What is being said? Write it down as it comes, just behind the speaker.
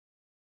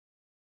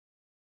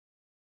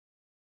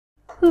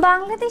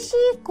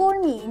বাংলাদেশি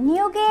কর্মী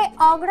নিয়োগে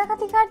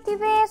অগ্রাধিকার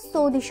দিবে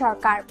সৌদি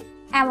সরকার,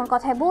 এমন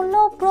কথাই বলল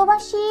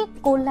প্রবাসী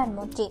কল্যাণ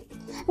মন্ত্রী।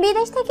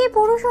 বিদেশ থেকে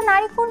পুরুষ ও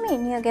নারী কর্মী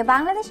নিয়োগে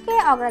বাংলাদেশকে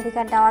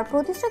অগ্রাধিকার দেওয়ার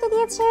প্রতিশ্রুতি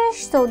দিয়েছে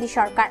সৌদি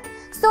সরকার।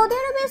 সৌদি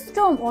আরবের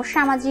শ্রম ও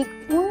সামাজিক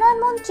উন্নয়ন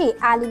মন্ত্রী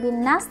আলী বিন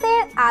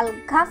নাসের আল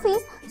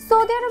ঘাফিজ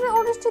সৌদি আরবে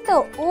অনুষ্ঠিত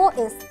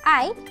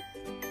ওএসআই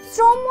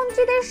শ্রম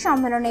মন্ত্রীদের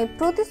সম্মেলনে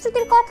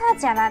প্রতিশ্রুতির কথা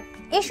জানান।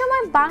 এ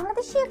সময়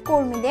বাংলাদেশি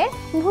কর্মীদের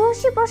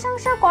ভূয়সী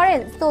প্রশংসা করেন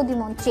সৌদি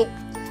মন্ত্রী।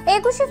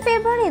 21শে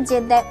ফেব্রুয়ারি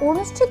জেদ্দায়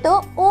অনুষ্ঠিত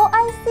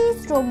ওআইসি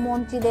শ্রম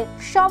মন্ত্রীদের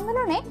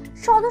সম্মেলনে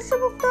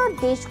সদস্যভুক্ত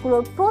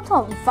দেশগুলোর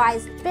প্রথম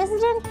ভাইস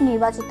প্রেসিডেন্ট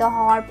নির্বাচিত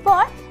হওয়ার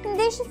পর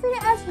দেশে ফিরে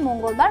আজ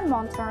মঙ্গলবার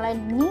মন্ত্রণালয়ের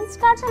নিজ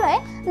কার্যালয়ে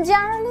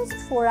জার্নালিস্ট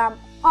ফোরাম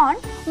অন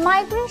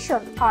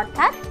মাইগ্রেশন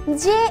অর্থাৎ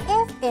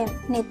জেএফএম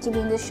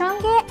নেতৃবৃন্দের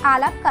সঙ্গে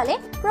আলাপকালে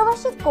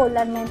প্রবাসী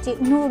কল্যাণ মন্ত্রী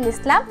নুরুল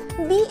ইসলাম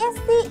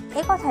বিএসসি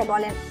একথাই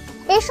বলেন।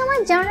 এ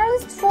সময়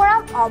journalist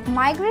forum of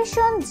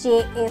migration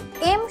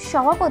JFM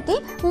সভাপতি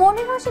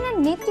মনির হোসেনের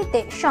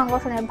নেতৃত্বে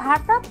সংগঠনের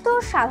ভারপ্রাপ্ত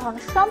সাধারণ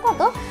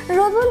সম্পাদক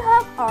রুহুল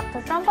হক, অর্থ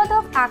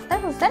সম্পাদক আক্তার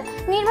হোসেন,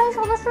 নির্বাহী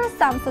সদস্য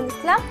শামসুল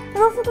ইসলাম,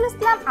 রফিকুল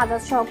ইসলাম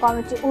আজাদ সহ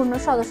কমিটির অন্য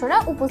সদস্যরা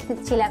উপস্থিত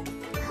ছিলেন।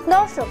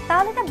 দর্শক,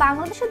 তাহলে এটা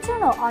বাংলাদেশের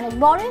জন্য অনেক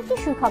বড় একটি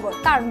সুখবর,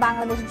 কারণ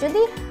বাংলাদেশ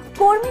যদি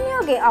কর্মী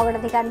নিয়োগে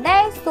অগ্রাধিকার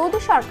দেয় সৌদি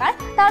সরকার,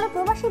 তাহলে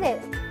প্রবাসীদের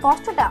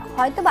কষ্টটা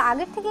হয়তোবা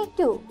আগের থেকে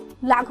একটু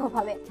লাঘব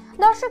হবে।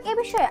 দর্শক, এ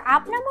বিষয়ে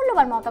আপনার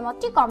মূল্যবান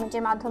মতামতটি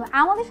কমেন্টের মাধ্যমে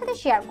আমাদের সাথে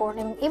শেয়ার করুন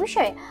এবং এ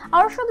বিষয়ে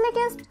আরো সব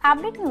লেটেস্ট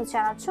আপডেট নিউজ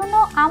জানার জন্য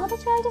আমাদের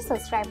চ্যানেলটি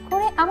সাবস্ক্রাইব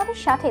করে আমাদের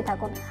সাথেই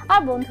থাকুন। আর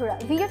বন্ধুরা,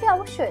 ভিডিওটি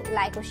অবশ্যই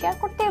লাইক ও শেয়ার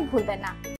করতে ভুলবেন না।